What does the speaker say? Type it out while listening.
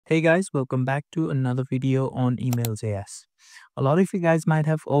Hey guys, welcome back to another video on email.js. A lot of you guys might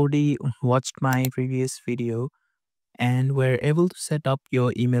have already watched my previous video and were able to set up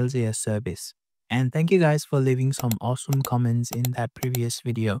your email.js service. And thank you guys for leaving some awesome comments in that previous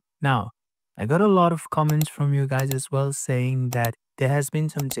video. Now, I got a lot of comments from you guys as well saying that there has been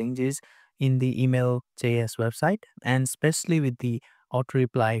some changes in the email.js website and especially with the auto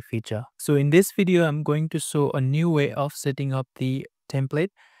reply feature. So in this video, I'm going to show a new way of setting up the template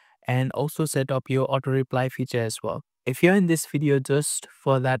and also set up your auto reply feature as well. If you're in this video just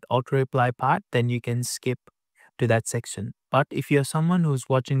for that auto reply part, then you can skip to that section. But if you're someone who's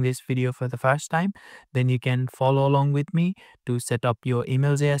watching this video for the first time, then you can follow along with me to set up your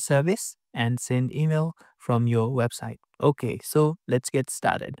email.js service and send email from your website. Okay, so let's get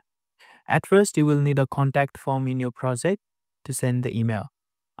started. At first, you will need a contact form in your project to send the email.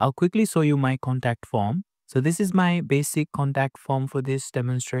 I'll quickly show you my contact form. So this is my basic contact form for this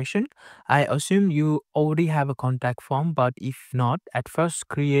demonstration. I assume you already have a contact form, but if not, at first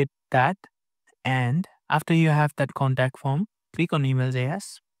create that. And after you have that contact form, click on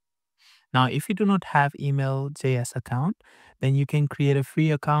email.js. Now, if you do not have email.js account, then you can create a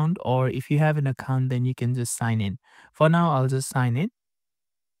free account, or if you have an account, then you can just sign in. For now, I'll just sign in.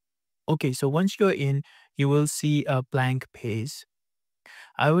 Okay, so once you're in, you will see a blank page.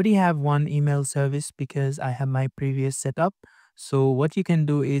 I already have one email service because I have my previous setup. So what you can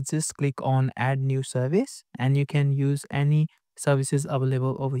do is just click on add new service and you can use any services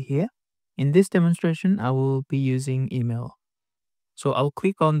available over here. In this demonstration, I will be using email. So I'll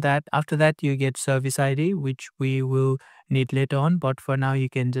click on that. After that, you get service ID, which we will need later on. But for now, you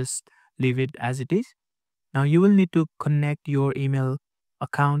can just leave it as it is. Now you will need to connect your email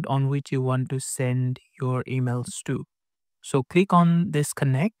account on which you want to send your emails to. So click on this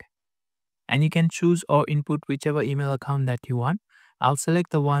connect and you can choose or input whichever email account that you want. I'll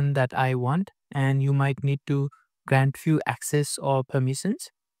select the one that I want and you might need to grant few access or permissions.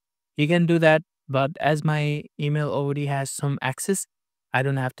 You can do that, but as my email already has some access, I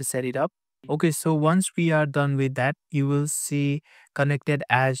don't have to set it up. Okay, so once we are done with that, you will see connected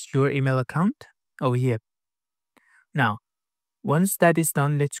as your email account over here. Now, once that is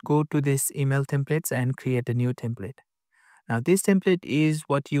done, let's go to this email templates and create a new template. Now, this template is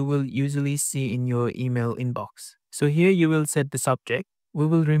what you will usually see in your email inbox. So here you will set the subject. We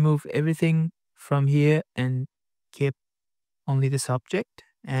will remove everything from here and keep only the subject.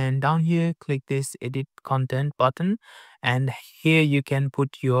 And down here, click this edit content button. And here you can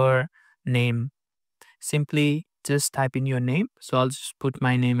put your name. Simply just type in your name. So I'll just put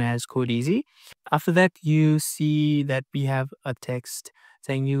my name as CodeEasy. After that, you see that we have a text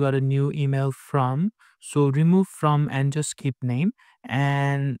saying you got a new email from. So remove from and just keep name.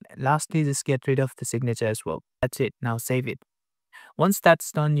 And lastly, just get rid of the signature as well. That's it. Now save it. Once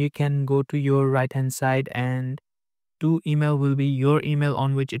that's done, you can go to your right hand side and to email will be your email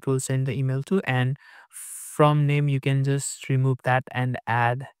on which it will send the email to. And from name, you can just remove that and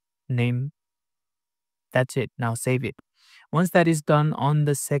add name. That's it. Now save it. Once that is done, on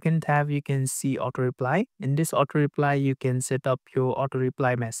the second tab, you can see auto reply. In this auto reply, you can set up your auto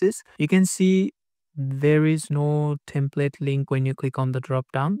reply message. You can see there is no template link when you click on the drop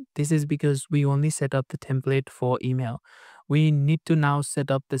down. This is because we only set up the template for email. We need to now set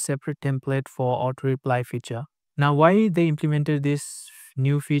up the separate template for auto reply feature. Now, why they implemented this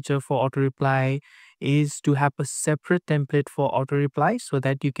new feature for auto reply is to have a separate template for auto reply so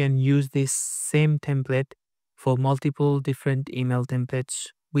that you can use this same template for multiple different email templates,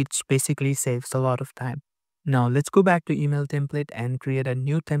 which basically saves a lot of time. Now let's go back to email template and create a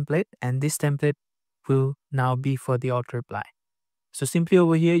new template, and this template will now be for the auto reply. So simply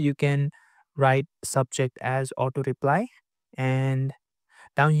over here, you can write subject as auto reply, and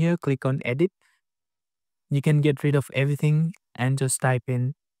down here, click on edit. You can get rid of everything and just type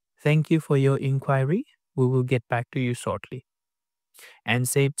in, "Thank you for your inquiry. We will get back to you shortly," and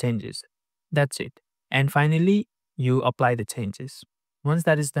save changes. That's it. And finally, you apply the changes. Once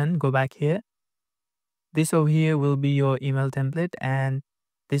that is done, go back here. This over here will be your email template and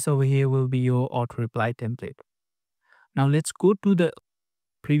this over here will be your auto reply template. Now let's go to the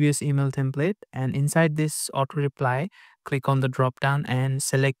previous email template, and inside this auto reply, click on the drop down and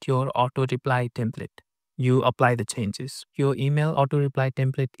select your auto reply template. You apply the changes. Your email auto reply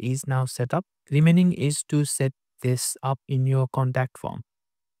template is now set up. Remaining is to set this up in your contact form.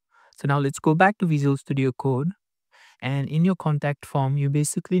 So now let's go back to Visual Studio Code, and in your contact form, you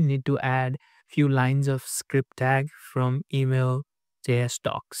basically need to add few lines of script tag from email.js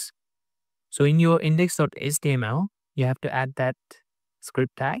docs. So in your index.html, you have to add that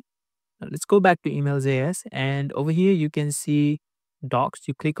script tag. Now let's go back to email.js, and over here you can see docs,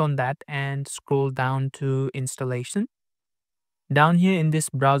 you click on that and scroll down to installation. Down here in this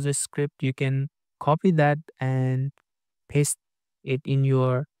browser script, you can copy that and paste it in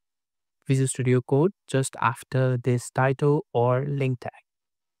your Visual Studio Code just after this title or link tag.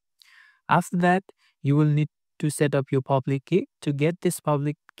 After that, you will need to set up your public key. To get this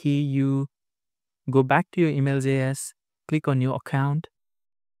public key, you go back to your email.js, click on your account,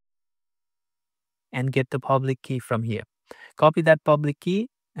 and get the public key from here. Copy that public key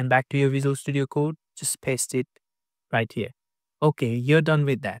and back to your Visual Studio Code, just paste it right here. Okay, you're done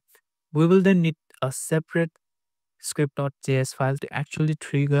with that. We will then need a separate script.js file to actually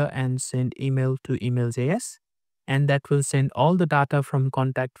trigger and send email to email.js, and that will send all the data from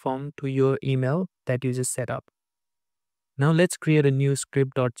contact form to your email that you just set up. Now let's create a new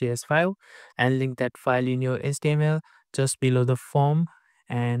script.js file and link that file in your HTML just below the form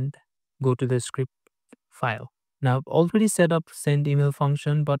and go to the script file. Now I've already set up send email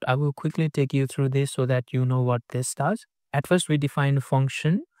function, but I will quickly take you through this so that you know what this does. At first we define a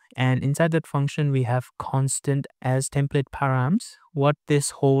function, and inside that function we have constant as template params. What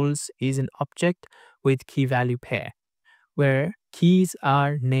this holds is an object with key value pair, where keys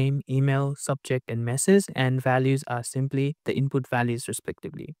are name, email, subject, and message, and values are simply the input values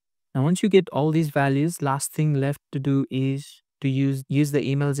respectively. Now once you get all these values, last thing left to do is to use the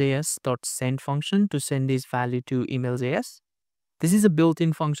email.js.send function to send this value to email.js. This is a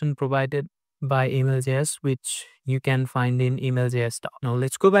built-in function provided by email.js, which you can find in email.js. Now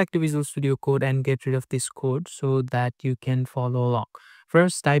let's go back to Visual Studio Code and get rid of this code so that you can follow along.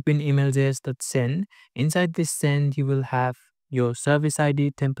 First, type in email.js.send. Inside this send, you will have your service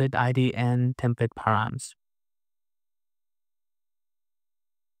ID, template ID, and template params.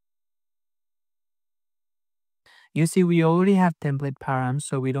 You see, we already have template params,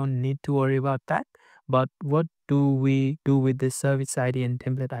 so we don't need to worry about that. But what do we do with the service ID and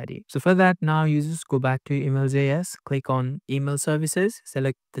template ID? So for that, now you just go back to email.js, click on email services,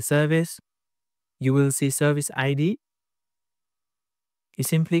 select the service. You will see service ID. You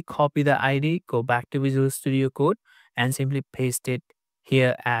simply copy the ID, go back to Visual Studio Code, and simply paste it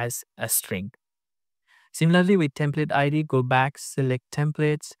here as a string. Similarly, with template ID, go back, select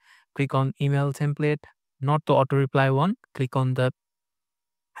templates, click on email template, not the auto reply one, click on the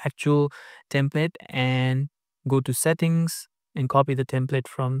actual template and go to settings and copy the template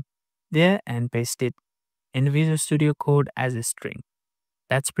from there and paste it in Visual Studio Code as a string.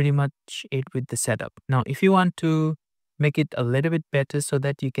 That's pretty much it with the setup. Now, if you want to make it a little bit better so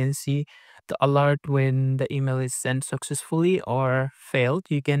that you can see the alert when the email is sent successfully or failed,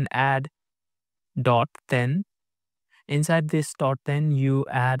 you can add .then. Inside this .then, you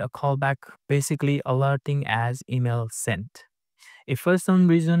add a callback, basically alerting as email sent. If for some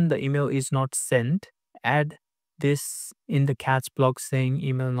reason the email is not sent, add this in the catch block saying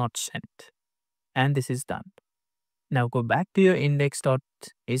email not sent. And this is done. Now go back to your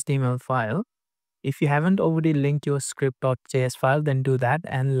index.html file. If you haven't already linked your script.js file, then do that.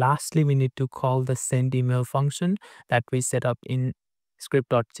 And lastly, we need to call the send email function that we set up in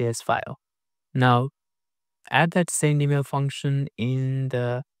script.js file. Now add that send email function in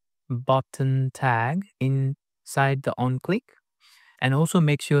the button tag inside the onClick. And also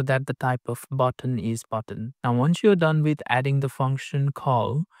make sure that the type of button is button. Now, once you're done with adding the function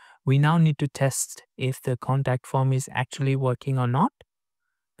call, we now need to test if the contact form is actually working or not.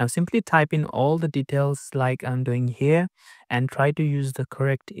 Now, simply type in all the details like I'm doing here and try to use the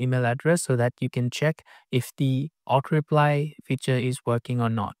correct email address so that you can check if the auto reply feature is working or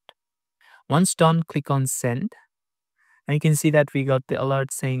not. Once done, click on send. And you can see that we got the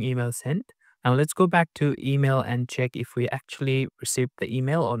alert saying email sent. Now let's go back to email and check if we actually received the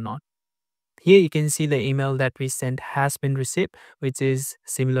email or not. Here you can see the email that we sent has been received, which is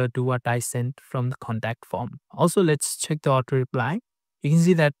similar to what I sent from the contact form. Also, let's check the auto reply. You can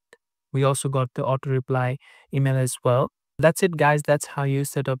see that we also got the auto reply email as well. That's it, guys. That's how you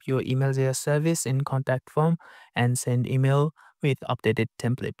set up your email.js service in contact form and send email with updated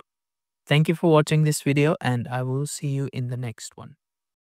template. Thank you for watching this video, and I will see you in the next one.